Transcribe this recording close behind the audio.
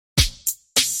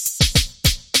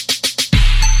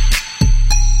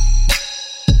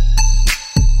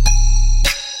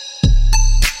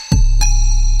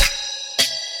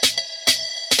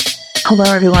Hello,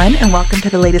 everyone, and welcome to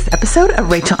the latest episode of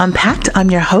Rachel Unpacked.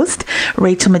 I'm your host,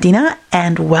 Rachel Medina,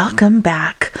 and welcome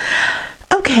back.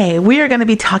 Okay, we are going to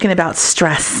be talking about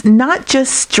stress, not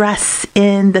just stress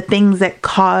in the things that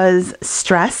cause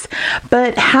stress,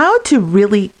 but how to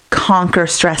really conquer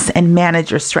stress and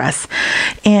manage your stress.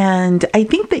 And I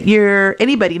think that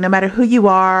anybody, no matter who you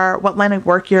are, what line of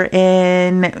work you're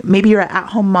in, maybe you're an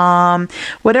at-home mom,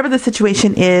 whatever the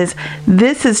situation is,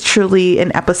 this is truly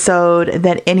an episode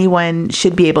that anyone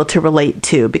should be able to relate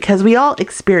to, because we all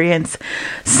experience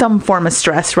some form of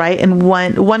stress, right? In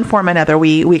one form or another,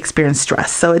 we experience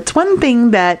stress. So it's one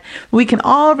thing that we can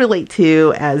all relate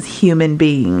to as human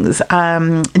beings.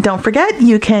 Don't forget,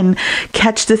 you can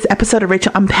catch this episode of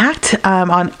Rachel Unpacked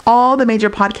on all the major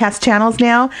podcast channels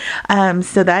now.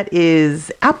 So that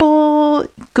is Apple,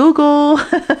 Google,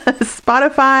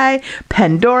 Spotify,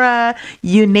 Pandora,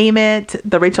 you name it.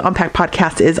 The Rachel Unpacked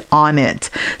podcast is on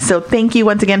it. So thank you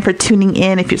once again for tuning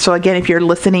in. If you're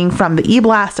listening from the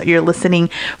eBlast or you're listening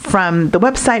from the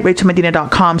website,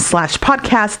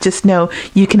 rachelmedina.com/podcast, just know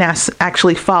you can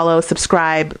actually follow,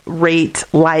 subscribe, rate,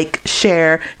 like,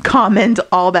 share, comment,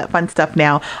 all that fun stuff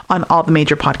now on all the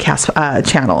major podcast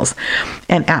channels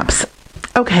and apps.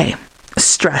 Okay,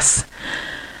 stress.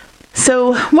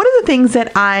 So one of the things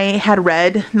that I had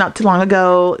read not too long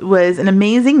ago was an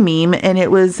amazing meme, and it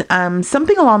was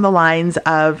something along the lines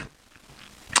of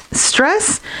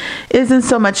stress isn't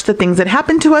so much the things that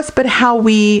happen to us, but how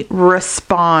we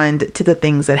respond to the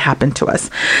things that happen to us.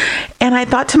 And I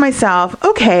thought to myself,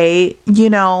 okay,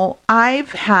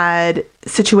 I've had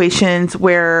situations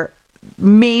where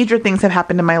major things have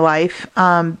happened in my life,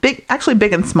 big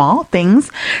and small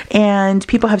things. And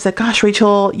people have said, gosh,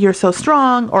 Rachel, you're so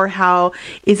strong. Or how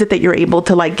is it that you're able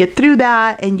to get through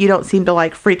that? And you don't seem to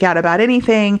freak out about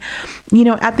anything.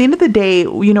 At the end of the day,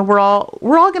 we're all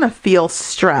going to feel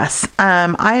stress.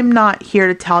 I'm not here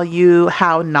to tell you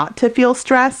how not to feel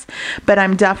stress, but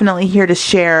I'm definitely here to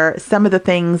share some of the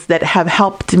things that have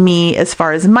helped me as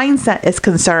far as mindset is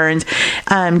concerned,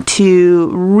 to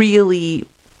really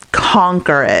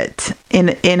conquer it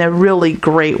in a really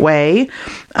great way,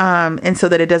 and so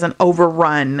that it doesn't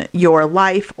overrun your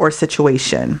life or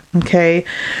situation. Okay.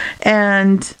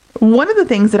 And one of the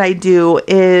things that I do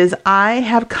is I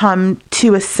have come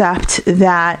to accept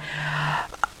that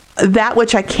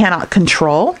which I cannot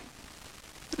control.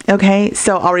 Okay,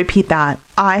 so I'll repeat that.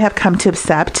 I have come to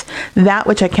accept that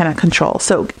which I cannot control.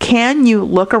 So can you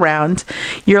look around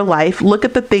your life, look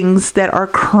at the things that are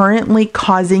currently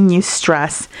causing you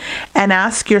stress, and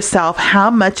ask yourself,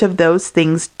 how much of those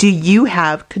things do you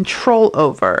have control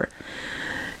over?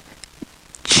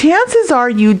 Chances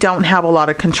are you don't have a lot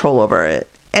of control over it,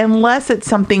 unless it's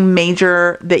something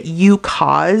major that you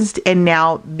caused and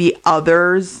now the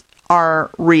others are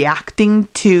reacting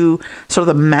to sort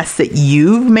of the mess that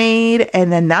you've made.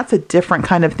 And then that's a different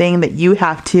kind of thing that you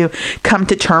have to come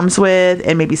to terms with,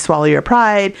 and maybe swallow your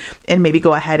pride and maybe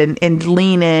go ahead and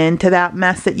lean into that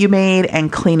mess that you made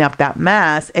and clean up that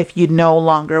mess if you no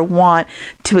longer want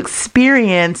to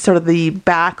experience sort of the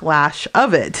backlash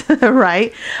of it,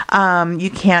 right? You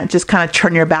can't just kind of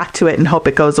turn your back to it and hope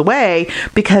it goes away,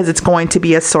 because it's going to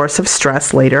be a source of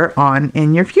stress later on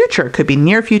in your future. It could be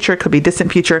near future, it could be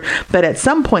distant future, but at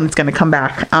some point it's going to come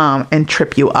back and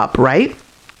trip you up, right?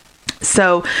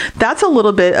 So that's a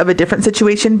little bit of a different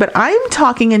situation, but I'm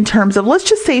talking in terms of, let's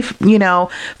just say,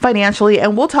 financially,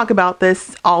 and we'll talk about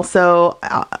this also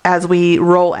as we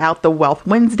roll out the Wealth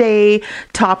Wednesday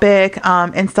topic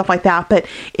and stuff like that. But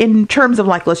in terms of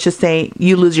let's just say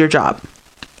you lose your job,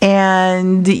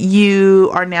 and you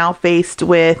are now faced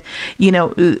with,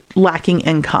 lacking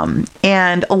income,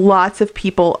 and lots of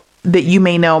people that you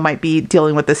may know might be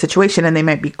dealing with the situation, and they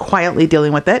might be quietly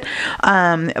dealing with it.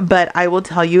 But I will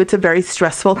tell you, it's a very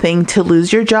stressful thing to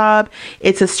lose your job.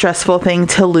 It's a stressful thing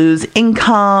to lose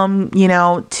income,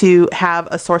 to have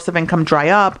a source of income dry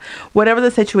up. Whatever the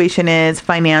situation is,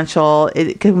 financial,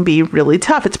 it can be really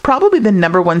tough. It's probably the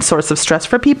number one source of stress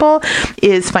for people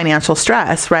is financial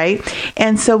stress, right?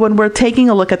 And so when we're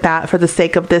taking a look at that for the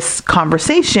sake of this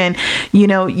conversation,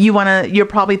 you're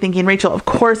probably thinking, Rachel, of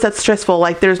course that's stressful.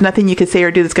 There's nothing you could say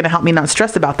or do that's going to help me not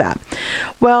stress about that.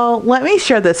 Well, let me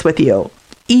share this with you.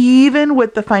 Even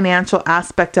with the financial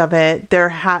aspect of it, there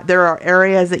are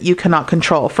areas that you cannot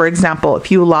control. For example, if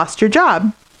you lost your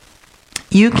job,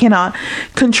 you cannot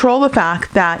control the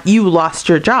fact that you lost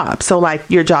your job. So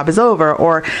your job is over,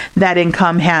 or that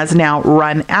income has now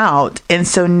run out. And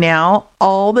so now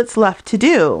all that's left to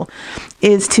do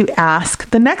is to ask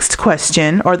the next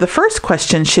question, or the first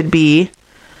question should be,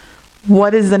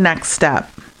 what is the next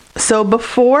step? So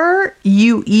before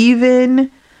you even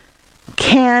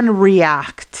can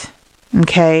react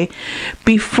Okay.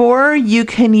 Before you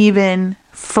can even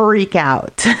freak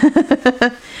out,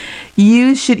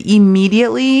 you should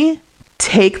immediately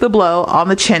take the blow on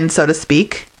the chin, so to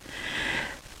speak,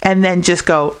 and then just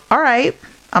go, all right,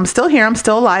 I'm still here. I'm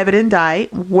still alive. I didn't die.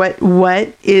 What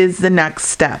is the next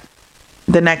step?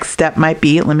 The next step might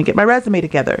be, let me get my resume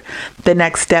together. The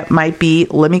next step might be,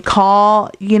 let me call,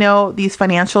 these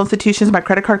financial institutions, my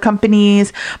credit card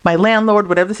companies, my landlord,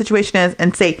 whatever the situation is,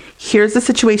 and say, here's the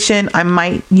situation. I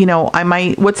might,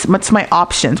 what's my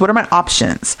options? What are my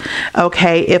options?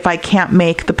 Okay. If I can't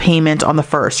make the payment on the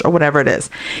first or whatever it is,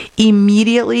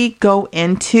 immediately go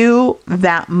into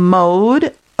that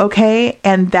mode. Okay.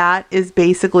 And that is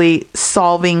basically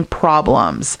solving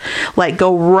problems. Like,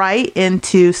 go right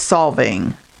into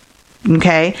solving.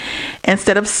 Okay.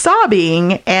 Instead of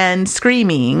sobbing and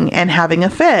screaming and having a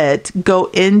fit,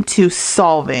 go into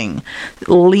solving.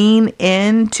 Lean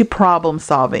into problem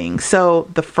solving. So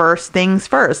the first things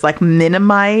first, like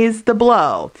minimize the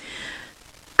blow.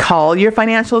 Call your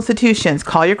financial institutions,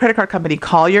 call your credit card company,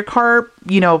 call your car,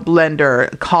 lender,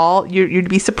 you'd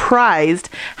be surprised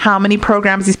how many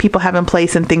programs these people have in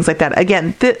place and things like that.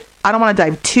 Again, I don't want to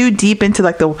dive too deep into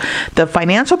like the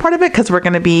financial part of it, because we're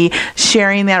going to be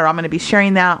sharing that, or I'm going to be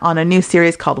sharing that on a new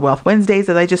series called Wealth Wednesdays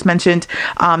that I just mentioned,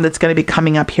 that's going to be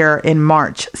coming up here in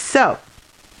March. So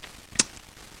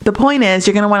the point is,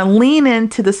 you're going to want to lean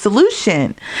into the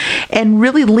solution and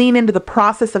really lean into the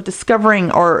process of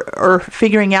discovering or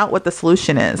figuring out what the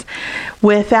solution is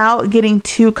without getting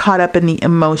too caught up in the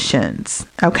emotions.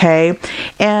 Okay.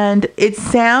 And it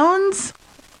sounds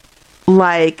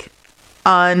like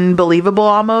unbelievable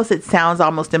almost. It sounds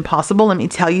almost impossible. Let me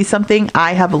tell you something.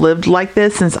 I have lived like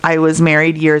this since I was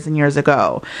married years and years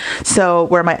ago. So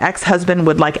where my ex-husband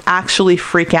would like actually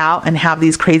freak out and have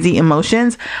these crazy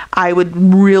emotions, I would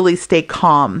really stay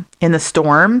calm in the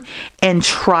storm and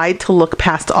try to look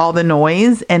past all the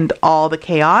noise and all the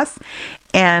chaos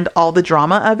and all the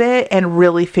drama of it and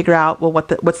really figure out, well,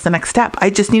 what's the next step? I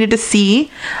just needed to see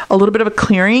a little bit of a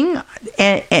clearing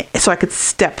and so I could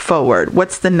step forward.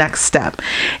 What's the next step?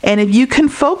 And if you can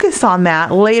focus on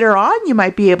that later on, you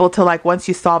might be able to, like, once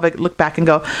you solve it, look back and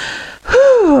go,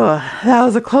 whew, that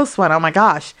was a close one. Oh my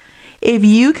gosh. If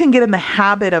you can get in the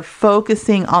habit of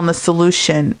focusing on the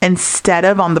solution instead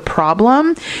of on the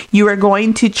problem, you are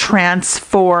going to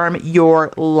transform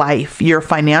your life, your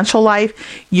financial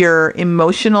life, your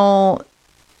emotional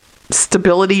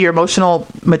stability, your emotional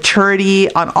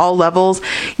maturity on all levels.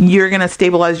 You're going to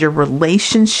stabilize your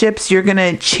relationships. You're going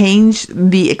to change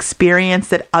the experience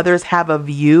that others have of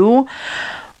you,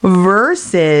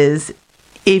 versus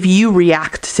if you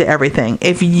react to everything.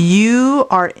 If you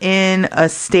are in a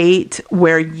state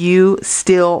where you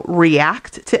still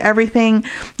react to everything,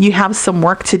 you have some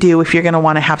work to do if you're going to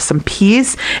want to have some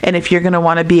peace, and if you're going to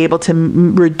want to be able to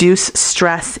reduce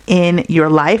stress in your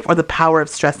life, or the power of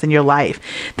stress in your life.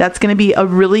 That's going to be a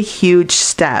really huge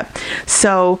step.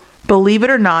 So believe it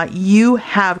or not, you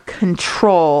have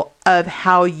control of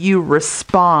how you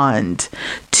respond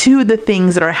to the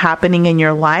things that are happening in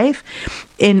your life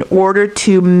in order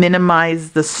to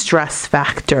minimize the stress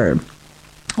factor.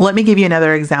 Let me give you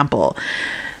another example.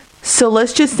 So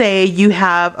let's just say you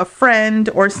have a friend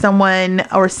or someone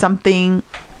or something.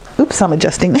 Oops, I'm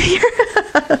adjusting here.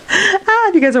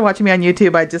 If you guys are watching me on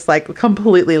YouTube, I just like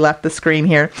completely left the screen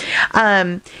here.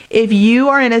 If you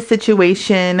are in a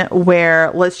situation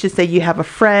where, let's just say you have a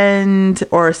friend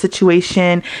or a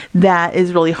situation that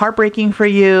is really heartbreaking for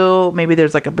you, maybe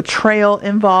there's like a betrayal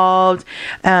involved,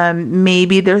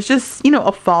 maybe there's just,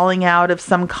 a falling out of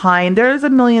some kind. There's a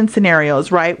million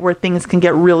scenarios, right, where things can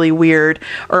get really weird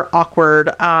or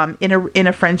awkward in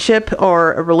a friendship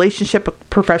or a relationship, a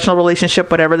professional relationship,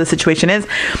 whatever the situation is.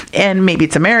 And maybe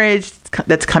it's a marriage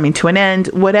that's coming to an end.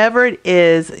 Whatever it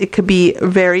is, it could be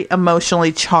very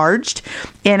emotionally charged.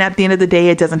 And at the end of the day,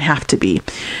 it doesn't have to be.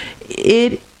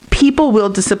 People will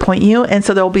disappoint you. And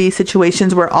so there'll be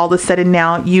situations where all of a sudden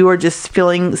now you are just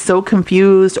feeling so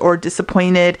confused or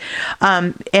disappointed.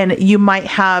 And you might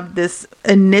have this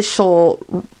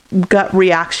initial gut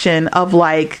reaction of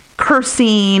like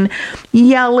cursing,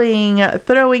 yelling,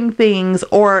 throwing things,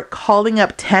 or calling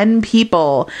up 10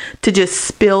 people to just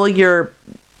spill your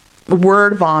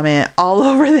word vomit all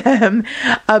over them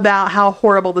about how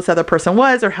horrible this other person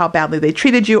was or how badly they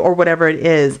treated you or whatever it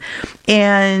is.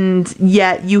 And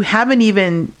yet you haven't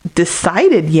even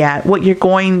decided yet what you're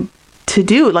going to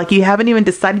do. Like, you haven't even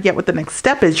decided yet what the next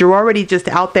step is. You're already just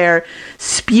out there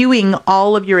spewing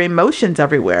all of your emotions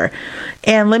everywhere.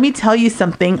 And let me tell you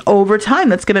something, over time,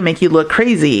 that's going to make you look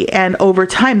crazy. And over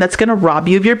time, that's going to rob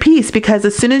you of your peace, because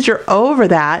as soon as you're over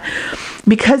that,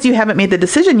 because you haven't made the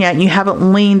decision yet, and you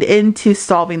haven't leaned into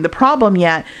solving the problem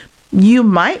yet, you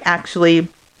might actually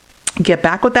get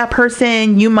back with that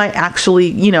person. You might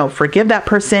actually, forgive that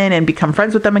person and become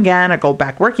friends with them again, or go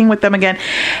back working with them again.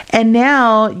 And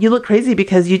now you look crazy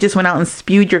because you just went out and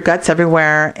spewed your guts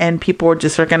everywhere, and people are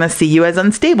going to see you as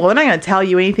unstable. They're not going to tell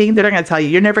you anything. They're not going to tell you.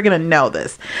 You're never going to know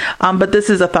this. But this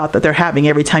is a thought that they're having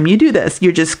every time you do this.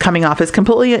 You're just coming off as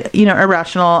completely,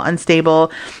 irrational,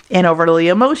 unstable, and overly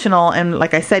emotional. And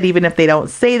like I said, even if they don't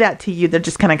say that to you, they're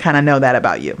just going to kind of know that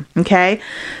about you. Okay.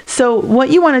 So what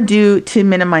you want to do to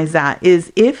minimize that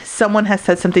is, if someone has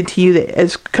said something to you that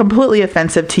is completely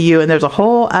offensive to you, and there's a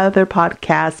whole other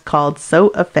podcast called So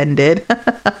Offended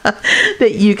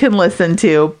that you can listen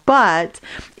to, but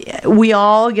we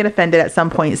all get offended at some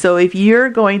point. So if you're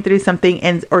going through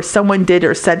something or someone did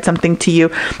or said something to you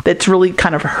that's really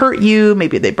kind of hurt you,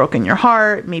 maybe they've broken your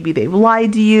heart, maybe they've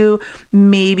lied to you,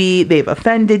 maybe they've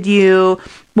offended you,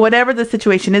 whatever the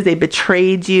situation is, they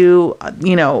betrayed you,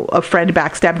 a friend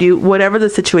backstabbed you, whatever the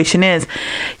situation is,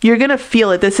 you're going to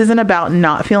feel it. This isn't about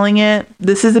not feeling it.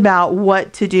 This is about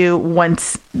what to do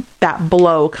once that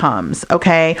blow comes.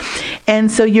 Okay. And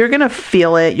so you're going to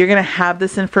feel it. You're going to have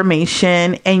this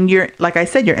information, and like I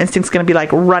said, your instinct's going to be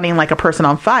like running like a person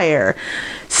on fire,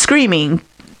 screaming,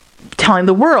 telling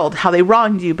the world how they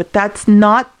wronged you. But that's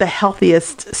not the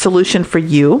healthiest solution for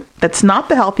you. That's not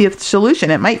the healthiest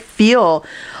solution. It might feel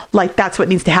like that's what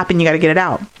needs to happen. You got to get it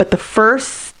out. But the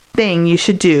first thing you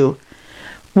should do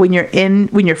when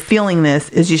you're feeling this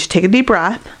is you should take a deep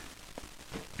breath,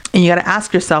 and you got to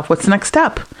ask yourself, what's the next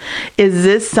step? Is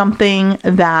this something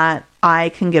that I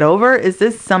can get over? Is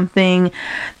this something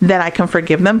that I can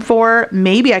forgive them for?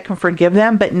 Maybe I can forgive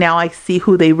them, but now I see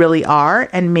who they really are,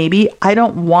 and maybe I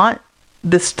don't want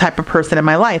this type of person in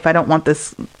my life. I don't want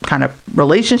this kind of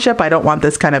relationship. I don't want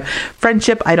this kind of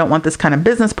friendship. I don't want this kind of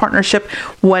business partnership.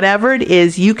 Whatever it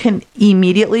is, you can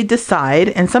immediately decide.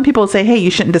 And some people say, hey,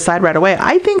 you shouldn't decide right away.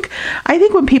 I think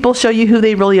when people show you who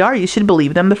they really are, you should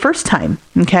believe them the first time.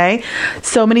 Okay.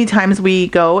 So many times we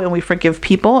go and we forgive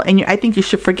people, and I think you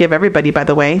should forgive everybody, by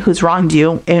the way, who's wronged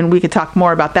you. And we could talk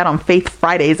more about that on Faith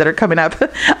Fridays that are coming up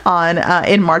on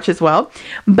in March as well.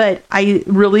 But I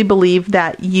really believe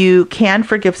that you can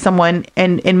forgive someone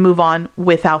and move on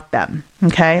without them.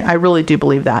 Okay. I really do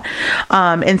believe that.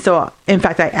 And so, in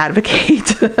fact, I advocate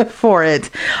for it.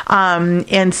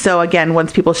 And so again,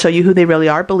 once people show you who they really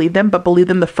are, believe them, but believe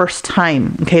them the first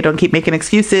time. Okay. Don't keep making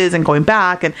excuses and going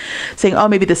back and saying, oh,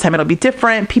 maybe this time it'll be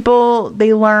different. People,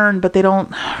 they learn, but they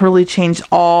don't really change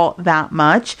all that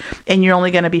much. And you're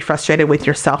only going to be frustrated with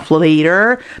yourself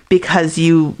later because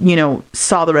you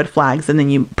saw the red flags and then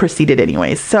you proceeded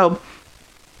anyways. So,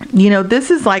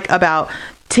 this is like about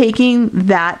taking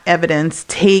that evidence,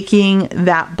 taking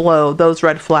that blow, those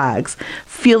red flags,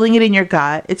 feeling it in your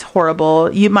gut. It's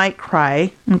horrible. You might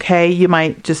cry. Okay. You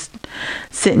might just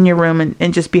sit in your room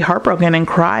and just be heartbroken and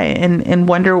cry and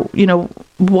wonder,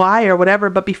 why or whatever.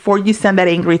 But before you send that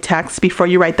angry text, before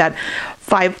you write that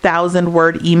 5,000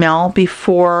 word email,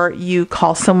 before you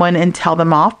call someone and tell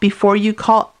them off, before you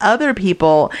call other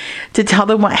people to tell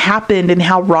them what happened and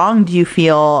how wronged you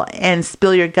feel and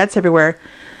spill your guts everywhere,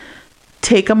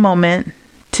 take a moment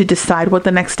to decide what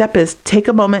the next step is. Take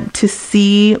a moment to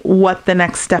see what the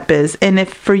next step is. And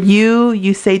if for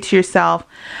you say to yourself,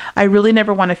 I really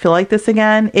never want to feel like this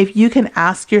again. If you can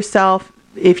ask yourself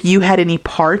if you had any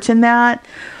part in that,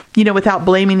 without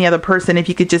blaming the other person, if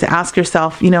you could just ask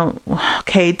yourself,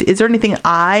 okay, is there anything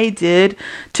I did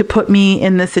to put me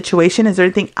in this situation? Is there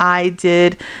anything I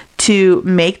did to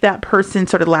make that person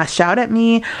sort of lash out at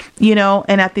me?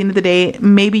 And at the end of the day,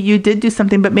 maybe you did do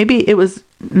something, but maybe it was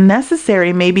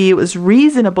necessary. Maybe it was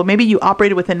reasonable. Maybe you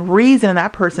operated within reason and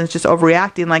that person's just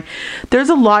overreacting. Like, there's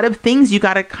a lot of things you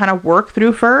got to kind of work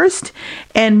through first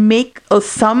and make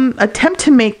some attempt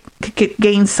to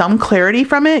gain some clarity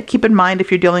from it. Keep in mind,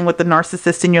 if you're dealing with the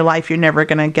narcissist in your life, you're never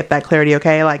going to get that clarity.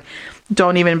 Okay. Like,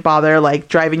 don't even bother like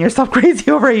driving yourself crazy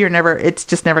over it. It's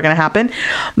just never going to happen.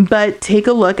 But take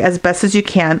a look as best as you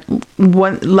can.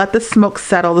 Let the smoke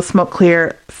settle, the smoke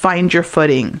clear, find your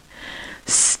footing.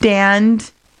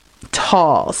 Stand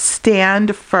tall,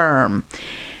 stand firm,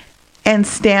 and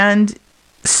stand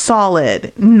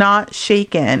solid, not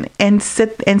shaken, and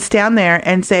stand there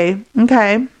and say,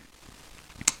 okay,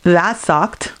 that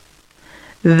sucked.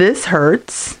 This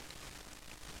hurts.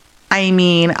 I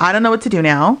don't know what to do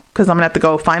now, because I'm going to have to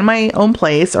go find my own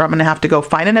place, or I'm going to have to go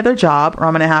find another job, or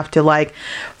I'm going to have to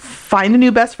find a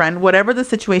new best friend, whatever the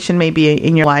situation may be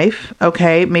in your life.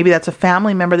 Okay. Maybe that's a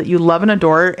family member that you love and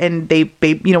adore, and they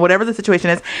whatever the situation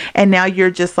is. And now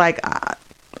you're just like,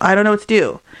 I don't know what to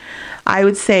do. I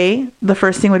would say the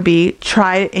first thing would be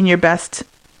try in your best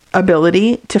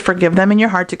ability to forgive them in your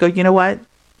heart, to go, you know what?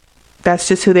 That's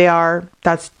just who they are.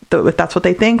 If that's what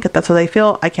they think, if that's what they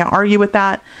feel, I can't argue with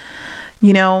that.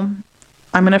 You know,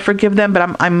 I'm going to forgive them,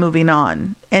 but I'm moving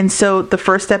on. And so the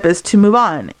first step is to move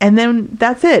on. And then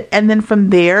that's it. And then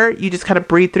from there, you just kind of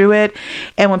breathe through it.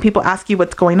 And when people ask you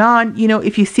what's going on, you know,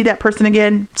 if you see that person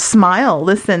again, smile.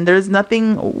 Listen, there's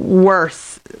nothing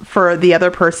worse for the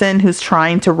other person who's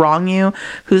trying to wrong you,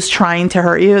 who's trying to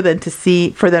hurt you, than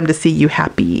for them to see you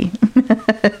happy.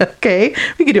 Okay,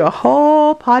 we could do a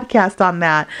whole podcast on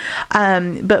that.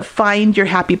 But find your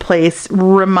happy place.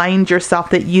 Remind yourself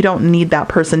that you don't need that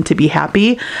person to be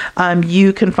happy.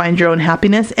 You can find your own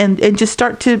happiness, and just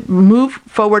start to move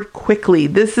forward quickly.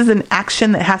 This is an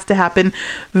action that has to happen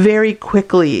very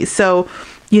quickly. So,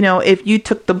 you know, if you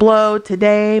took the blow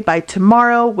today, by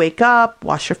tomorrow, wake up,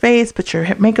 wash your face, put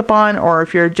your makeup on, or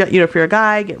if you're a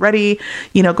guy, get ready,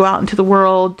 you know, go out into the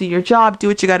world, do your job, do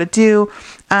what you got to do.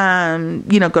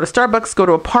 You know, go to Starbucks, go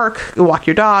to a park, walk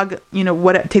your dog, you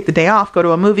know, take the day off, go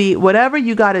to a movie, whatever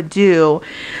you got to do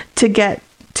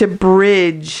to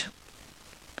bridge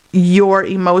your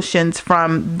emotions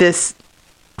from this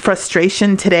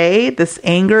frustration today, this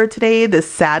anger today,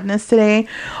 this sadness today,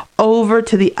 over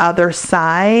to the other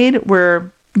side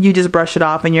where you just brush it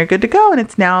off and you're good to go. And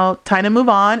it's now time to move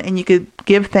on. And you could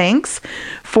give thanks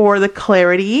for the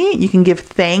clarity. You can give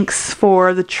thanks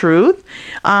for the truth.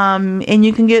 And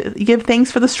you can give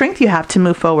thanks for the strength you have to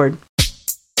move forward.